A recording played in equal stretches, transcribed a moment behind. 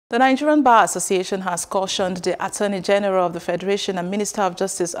The Nigerian Bar Association has cautioned the Attorney General of the Federation and Minister of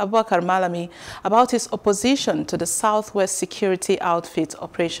Justice Abubakar Malami about his opposition to the Southwest security outfit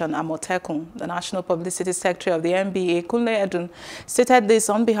Operation Amotekun. The National Publicity Secretary of the NBA, Kunle Edun, stated this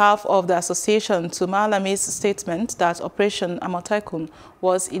on behalf of the association to Malami's statement that Operation Amotekun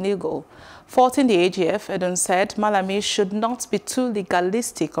was illegal. Faulting the AGF, Edun said Malami should not be too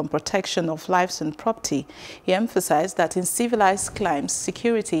legalistic on protection of lives and property. He emphasized that in civilized climes,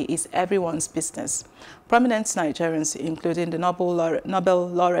 security is everyone's business. Prominent Nigerians, including the Nobel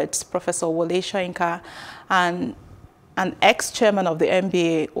laureate Professor Wole Soyinka and an ex-chairman of the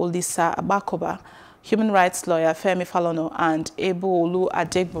NBA, Olisa Abakoba, human rights lawyer Femi Falono, and Olu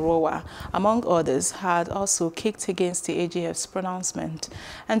Adegborowa, among others, had also kicked against the AGF's pronouncement.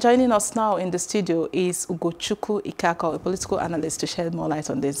 And joining us now in the studio is Ugochuwu Ikeakor, a political analyst, to shed more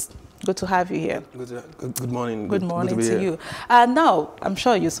light on this. Good to have you here. Good morning. Good morning to you. Now, I'm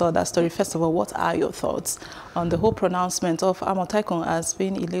sure you saw that story. First of all, what are your thoughts on the whole pronouncement of Amotekun as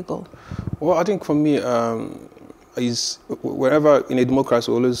being illegal? Well, I think for me, is wherever in a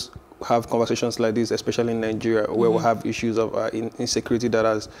democracy, we always have conversations like this, especially in Nigeria, where we have issues of insecurity that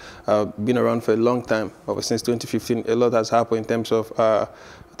has been around for a long time. Since 2015, a lot has happened in terms of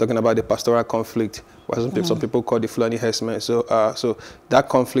talking about the pastoral conflict, what some people call the Fulani herdsmen. So that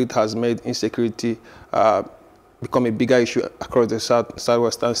conflict has made insecurity become a bigger issue across the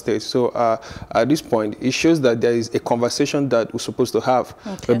southwestern states. So at this point, it shows that there is a conversation that we're supposed to have.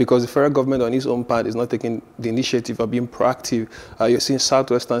 Okay. But because the federal government on its own part is not taking the initiative of being proactive, you're seeing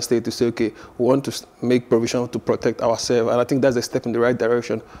southwestern states to say, okay, we want to make provision to protect ourselves. And I think that's a step in the right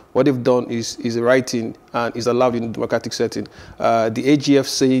direction. What they've done is the right thing and is allowed in a democratic setting. The AGF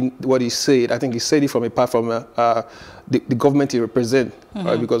saying what he said, I think he said it from apart from the government he represents,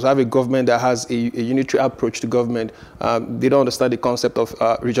 right? Because we have a government that has a unitary approach to government. They don't understand the concept of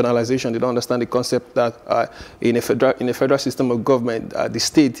regionalization. They don't understand the concept that in a federal system of government, the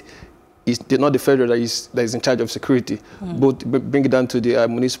state is not the federal that is in charge of security. But bring it down to the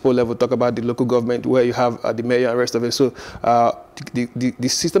municipal level, talk about the local government where you have the mayor and rest of it. So the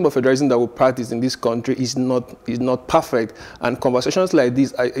system of federalism that we practice in this country is not perfect. And conversations like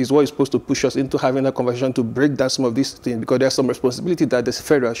this is what is supposed to push us into having a conversation to break down some of these things, because there's some responsibility that the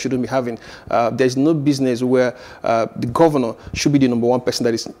federal shouldn't be having. There's no business where the governor should be the #1 person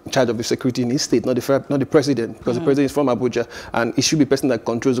that is in charge of the security in his state, not the president, because the president is from Abuja, and it should be the person that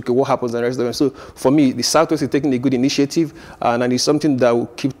controls, okay, what happens and the rest of it. So for me, the Southwest is taking a good initiative, and it's something that we'll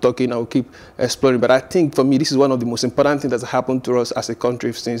keep talking, I will keep exploring. But I think for me, this is one of the most important things that's happened to us as a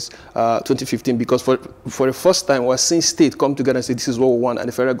country since 2015, because for the first time, we're seeing states come together and say, this is what we want, and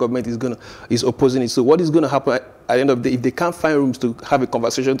the federal government is opposing it. So what is going to happen at the end of the day, if they can't find rooms to have a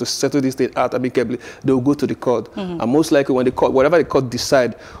conversation to settle this state out amicably, they will go to the court. And most likely, when the court, whatever the court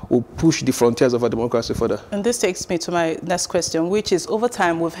decide, will push the frontiers of our democracy further. And this takes me to my next question, which is, over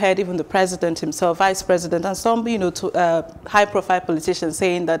time, we've heard even the president himself, vice president, and some, high-profile politicians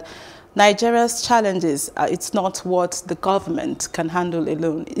saying that Nigeria's challenges, it's not what the government can handle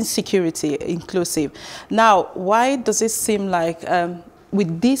alone, insecurity inclusive. Now, why does it seem like,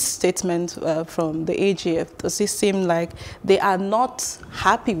 with this statement from the AGF, does it seem like they are not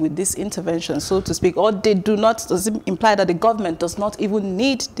happy with this intervention, so to speak, or they do not, does it imply that the government does not even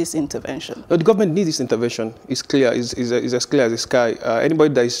need this intervention? No, the government needs this intervention. It's clear, it's as clear as the sky.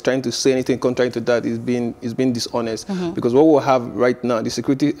 Anybody that is trying to say anything contrary to that is being dishonest, because what we'll have right now, the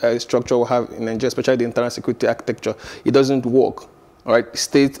security structure we'll have in Nigeria, especially the internal security architecture, it doesn't work. All right,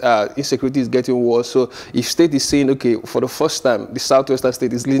 state insecurity is getting worse. So if state is saying, okay, for the first time, the southwestern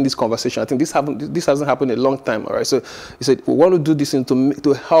state is leading this conversation, I think this hasn't happened in a long time. All right, so he said we want to do this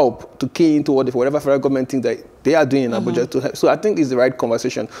to help to key into whatever federal government thing that they are doing in Abuja to help. So I think it's the right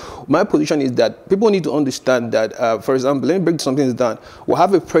conversation. My position is that people need to understand that, for example, let me break something down. We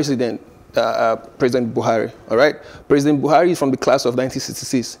have a president. President Buhari, all right? President Buhari is from the class of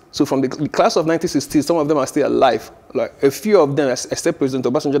 1966. So from the class of 1966, some of them are still alive. Like a few of them, except President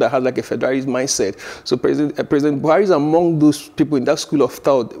Obasanjo, that has like a federalist mindset. So President Buhari is among those people in that school of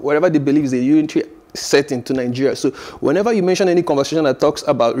thought, whatever they believe is a unitary setting to Nigeria. So whenever you mention any conversation that talks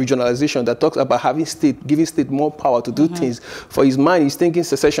about regionalization, that talks about having giving state more power to do things, for his mind, he's thinking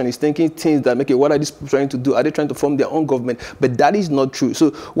secession, he's thinking things that make it, what are these people trying to do? Are they trying to form their own government? But that is not true. So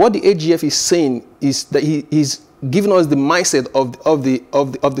what the AGF is saying is that he's giving us the mindset of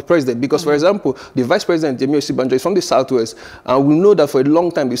the president. Because, for example, the vice president, Yemi Osinbajo, is from the Southwest, and we know that for a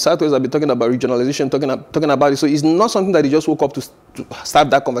long time the Southwest have been talking about regionalization, talking about it. So it's not something that he just woke up to start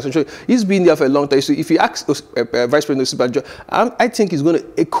that conversation. He's been there for a long time. So if you ask Vice President Osinbajo, I think he's going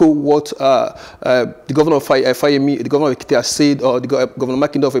to echo what the governor of Fayemi, the governor of Ekiti has said, or the governor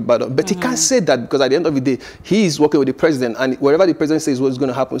Makinde of Ibadan. But he can't say that, because at the end of the day, he is working with the president, and whatever the president says is what's going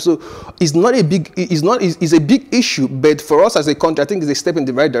to happen. So it's not a big, it's a big issue, but for us as a country, I think it's a step in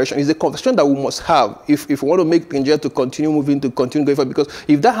the right direction. It's a conversation that we must have if we want to make Nigeria to continue moving, to continue going forward. Because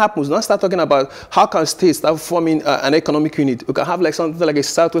if that happens, now start talking about how can states start forming an economic unit. We can have like something like a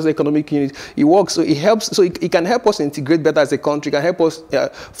Southwest economic unit. It works, so it helps. So it can help us integrate better as a country. It can help us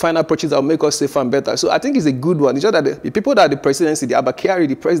find approaches that will make us safer and better. So I think it's a good one. It's just that the people that are the presidency, the Abakari,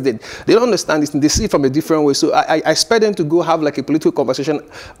 the president, they don't understand this. They see it from a different way. So I expect them to go have like a political conversation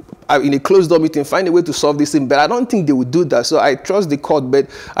in a closed door meeting, find a way to solve this thing. But I don't think they would do that. So I trust the court. But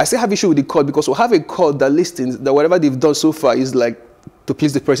I still have issue with the court, because we'll have a court that listens that whatever they've done so far is like to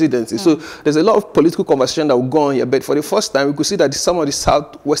please the presidency. So there's a lot of political conversation that will go on here. But for the first time, we could see that some of the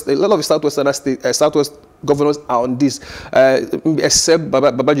a lot of the Southwest governors are on this, except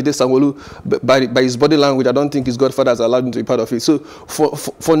Babajide Sanwo-Olu. By his body language, I don't think his godfather has allowed him to be part of it. So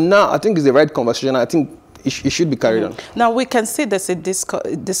for now, I think it's the right conversation. I think it should be carried on. Now, we can see there's a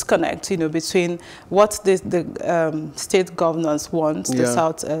disconnect, between what the state governors want, the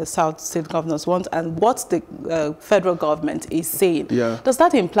South state governors want, and what the federal government is saying. Does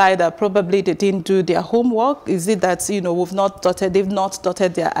that imply that probably they didn't do their homework? Is it that, they've not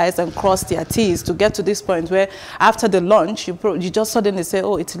dotted their I's and crossed their T's to get to this point where after the launch, you just suddenly say,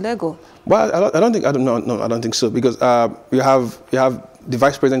 oh, it's illegal? Well, I don't think so, because you have the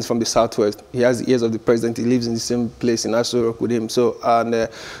vice president from the Southwest. He has the ears of the president. He lives in the same place in Aso Rock with him. So, and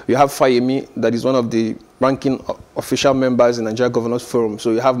you have Fayemi, that is one of the ranking official members in Nigeria Governors Forum.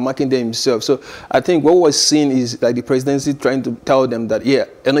 So you have Makinde himself. So I think what we're seeing is like the presidency trying to tell them that, yeah,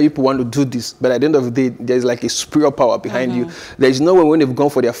 I know people want to do this, but at the end of the day, there's like a superior power behind you. There's no way when they've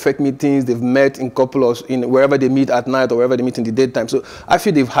gone for their fake meetings, they've met in wherever they meet at night or wherever they meet in the daytime. So I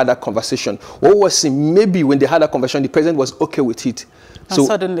feel they've had that conversation. What we're seeing, maybe when they had that conversation, the president was okay with it. And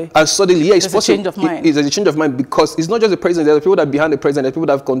suddenly, yeah, it's a change of mind. It's a change of mind, because it's not just the president. There are people that are behind the president. There are people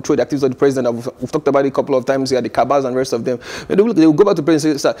that have controlled the activities of the president. We've talked about it a couple of times here, the cabals and the rest of them. But they will go back to the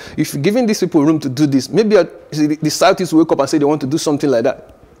president and say, sir, if you're giving these people room to do this, maybe the Southeast will wake up and say they want to do something like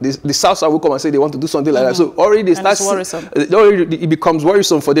that. The South side will come and say they want to do something like that. So already they start. It becomes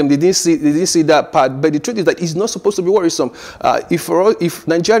worrisome for them. They didn't see that part. But the truth is that it's not supposed to be worrisome. If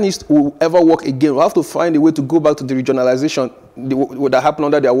Nigerians will ever work again, we'll have to find a way to go back to the regionalization that happened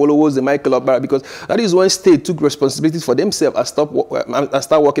under the Awolowos, the Michael Obara, because that is when state took responsibilities for themselves and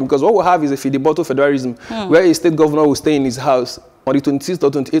start working. Because what we have is a fidibotto federalism, where a state governor will stay in his house. On the 26th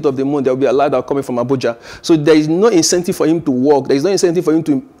or 28th of the month, there will be a lot that are coming from Abuja. So there is no incentive for him to work. There is no incentive for him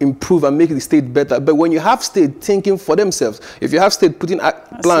to improve and make the state better. But when you have state thinking for themselves, if you have state putting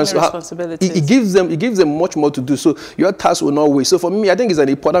plans, it gives them much more to do. So your task will not waste. So for me, I think it's an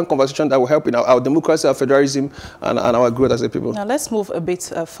important conversation that will help in our democracy, our federalism, and our growth as a people. Now let's move a bit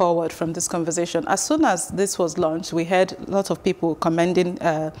forward from this conversation. As soon as this was launched, we heard lots of people commending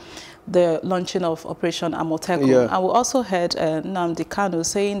the launching of Operation Amotekun. And we also heard Nnamdi Kanu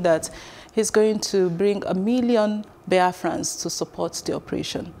saying that he's going to bring 1 million Biafrans to support the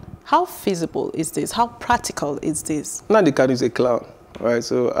operation. How feasible is this? How practical is this? Nnamdi Kanu is a clown, right?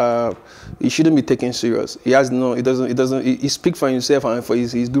 So he shouldn't be taken serious. He speaks for himself and for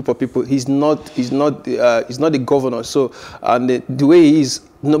his group of people. He's not the governor. So the way he is,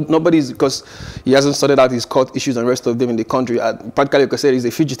 nobody's, because he hasn't sorted out his court issues and the rest of them in the country. Practically, like I said, he's a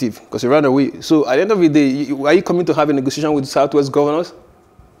fugitive because he ran away. So at the end of the day, are you coming to have a negotiation with the Southwest governors?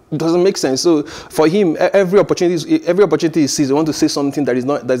 It doesn't make sense. So for him, every opportunity he sees, he wants to say something that is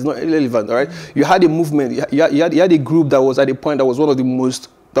not irrelevant. All right, you had a movement, you had a group that was at a point that was one of the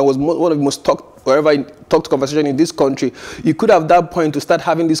most talked conversation in this country. You could have that point to start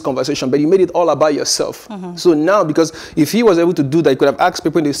having this conversation, but you made it all about yourself. So now, because if he was able to do that, he could have asked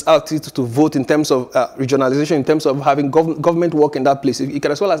people in the South to vote in terms of regionalization, in terms of having government work in that place. He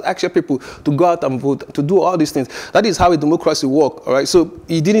can as well as ask your people to go out and vote, to do all these things. That is how a democracy works, all right? So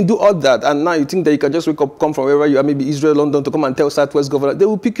he didn't do all that, and now you think that you can just wake up, come from wherever you are, maybe Israel, London, to come and tell Southwest governor. They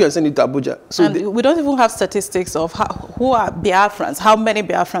will pick you and send you to Abuja. So we don't even have statistics of who are Biafrans, how many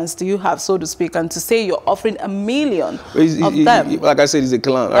Biafrans do you have, so to speak, and to say you're offering 1 million of them. Like I said, he's a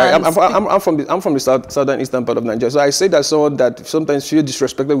clown. I'm from the southern eastern part of Nigeria, so I say that someone that sometimes feel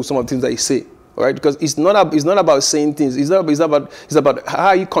disrespected with some of the things that he say. All right, because it's not about saying things. It's about how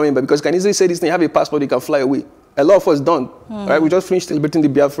are you coming back. Because you can easily say this thing, you have a passport, you can fly away. a lot of us don't. Right? We just finished celebrating the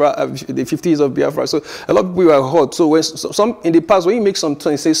Biafra, the 50 years of Biafra. So a lot of people are hot. So when some in the past, when you make some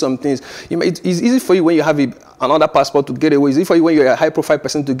say some things, it's easy for you when you have another passport to get away. It's easy for you when you're a high-profile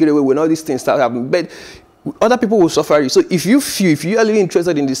person to get away when all these things start happening. But other people will suffer you. So if you are really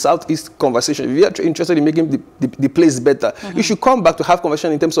interested in the Southeast conversation, if you are interested in making the place better, you should come back to have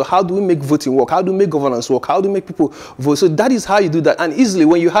conversation in terms of how do we make voting work, how do we make governance work, how do we make people vote. So that is how you do that. And easily,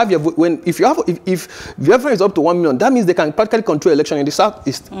 when you have your vote, if your vote is up to 1 million, that means they can practically control election in the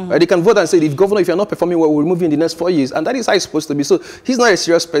Southeast. Right? They can vote and say, if governor, if you're not performing well, we'll remove you in the next 4 years. And that is how it's supposed to be. So he's not a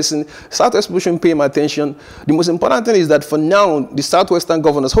serious person. Southwest people shouldn't pay him attention. The most important thing is that for now, the Southwestern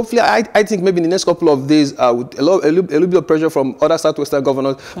governors, hopefully, I think maybe in the next couple of days, with a little bit of pressure from other Southwestern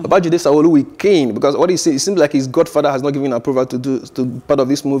governors, Babajide Sanwo-Olu will cane, because what he says, it seems like his godfather has not given approval to part of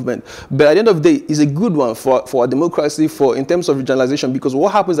this movement. But at the end of the day, it's a good one for democracy, in terms of regionalization, because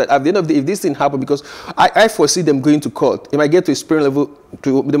what happens is that at the end of the day, if this thing happens, because I foresee them going to court, they might get to a Supreme level,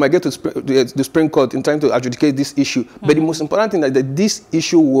 they might get to the Supreme Court in trying to adjudicate this issue. But the most important thing is that this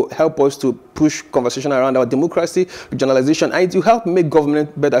issue will help us to push conversation around our democracy, regionalization, and it will help make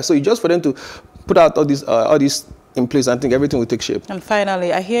government better. So it's just for them to put out all these in place, I think everything will take shape. And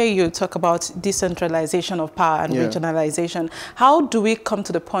finally, I hear you talk about decentralization of power and regionalization. How do we come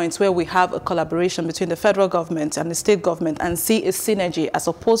to the point where we have a collaboration between the federal government and the state government and see a synergy as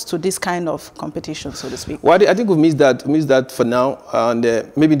opposed to this kind of competition, so to speak? Well, I think we've missed that for now,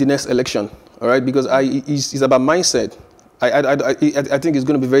 and maybe the next election, all right? Because it's about mindset. I think it's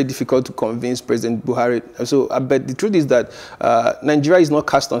going to be very difficult to convince President Buhari. So, but the truth is that Nigeria is not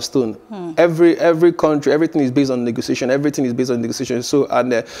cast on stone. Every country, everything is based on negotiation. Everything is based on negotiation. So,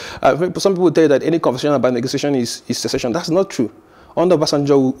 and some people tell you that any conversation about negotiation is secession. That's not true. Under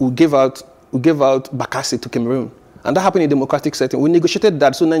Obasanjo, we gave out Bakassi to Cameroon. And that happened in a democratic setting. We negotiated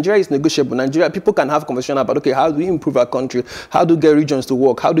that. So Nigeria is negotiable. Nigeria, people can have conversation about, okay, how do we improve our country? How do we get regions to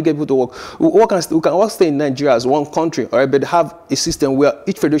work? How do we get people to work? We can all stay in Nigeria as one country, all right, but have a system where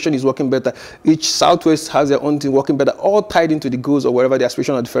each federation is working better. Each Southwest has their own thing working better, all tied into the goals or whatever the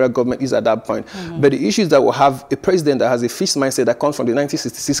aspiration of the federal government is at that point. But the issue is that we'll have a president that has a fixed mindset that comes from the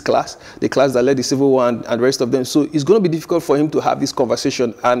 1966 class, the class that led the Civil War and the rest of them. So it's going to be difficult for him to have this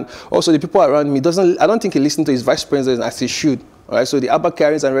conversation. And also the people around me, I don't think he listens to his vice president as he should. All right, so the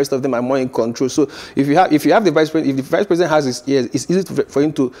Abubakars and the rest of them are more in control. So if you have the vice president, if the vice president has his ears, it's easy for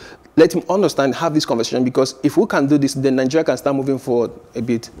him to let him understand, have this conversation, because if we can do this, then Nigeria can start moving forward a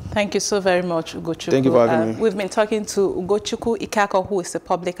bit. Thank you so very much, Ugochuwu. Thank you for having me. We've been talking to Ugochuwu Ikeakor, who is a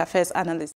public affairs analyst.